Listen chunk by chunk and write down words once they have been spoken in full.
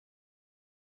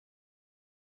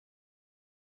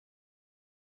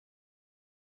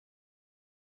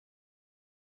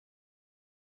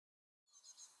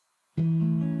I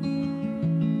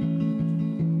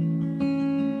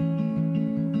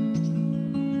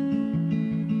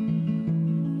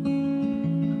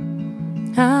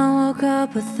woke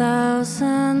up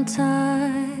 1,000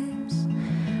 times,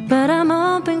 but I'm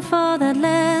hoping for that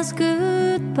last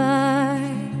goodbye.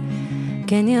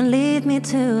 Can you lead me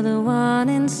to the one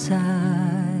inside?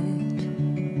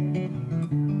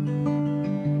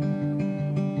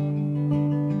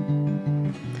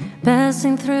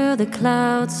 Passing through the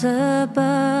clouds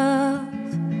above,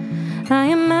 I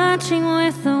am matching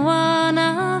with the one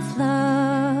of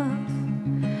love.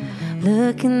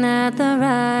 Looking at the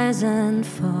rise and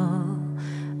fall,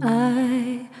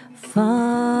 I fall.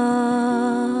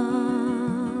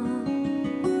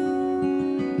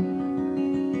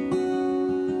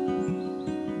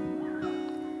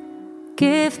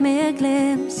 Give me a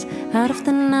glimpse out of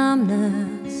the numbness.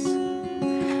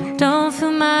 Don't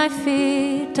feel my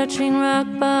feet touching rock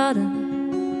bottom.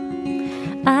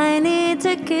 I need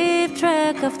to keep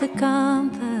track of the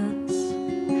compass.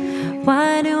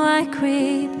 Why do I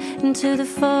creep into the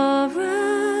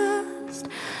forest?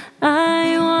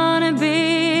 I wanna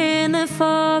be in the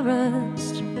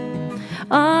forest,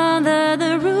 under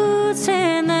the roots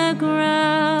in the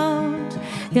ground.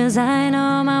 'Cause I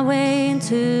know my way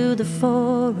into the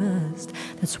forest,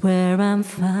 that's where I'm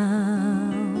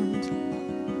found.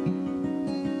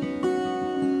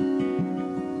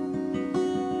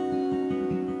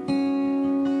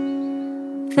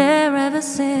 There ever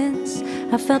since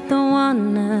I felt the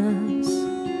oneness,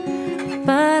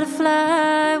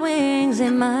 butterfly wings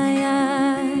in my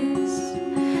eyes,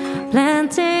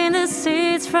 planting the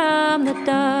seeds from the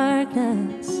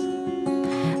darkness.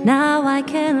 Now I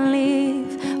can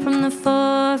leave from the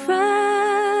forest.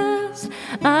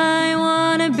 I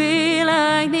wanna be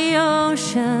like the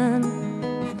ocean,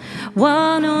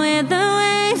 one with the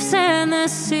waves and the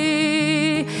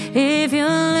sea. If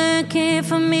you're looking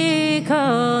for me,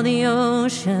 call the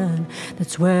ocean,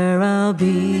 that's where I'll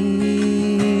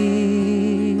be.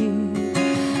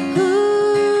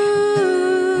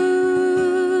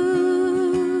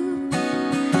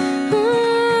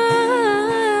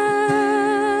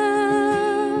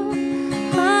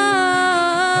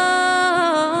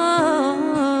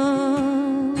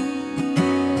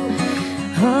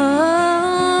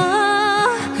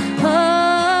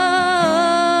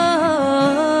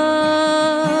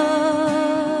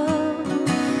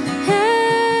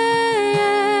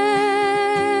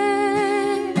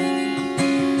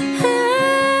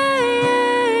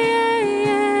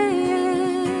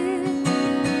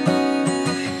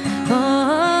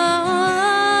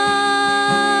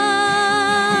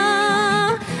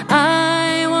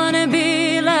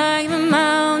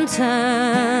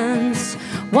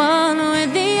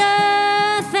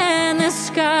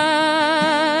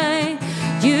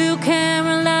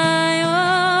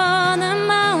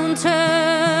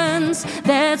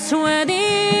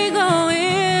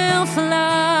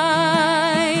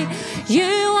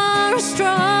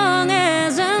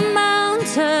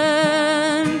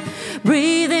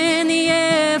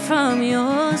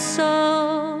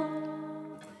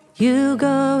 You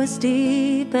go as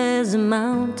deep as a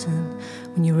mountain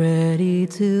when you're ready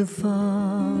to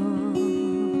fall.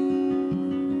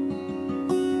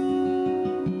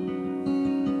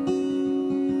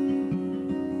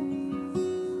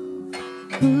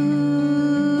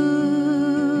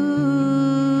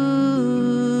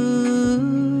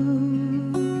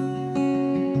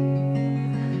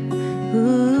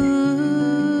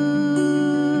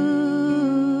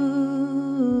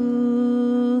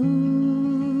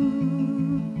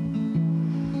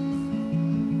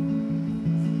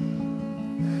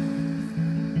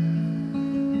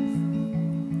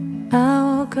 I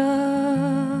woke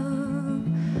up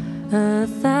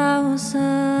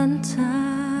 1,000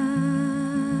 times.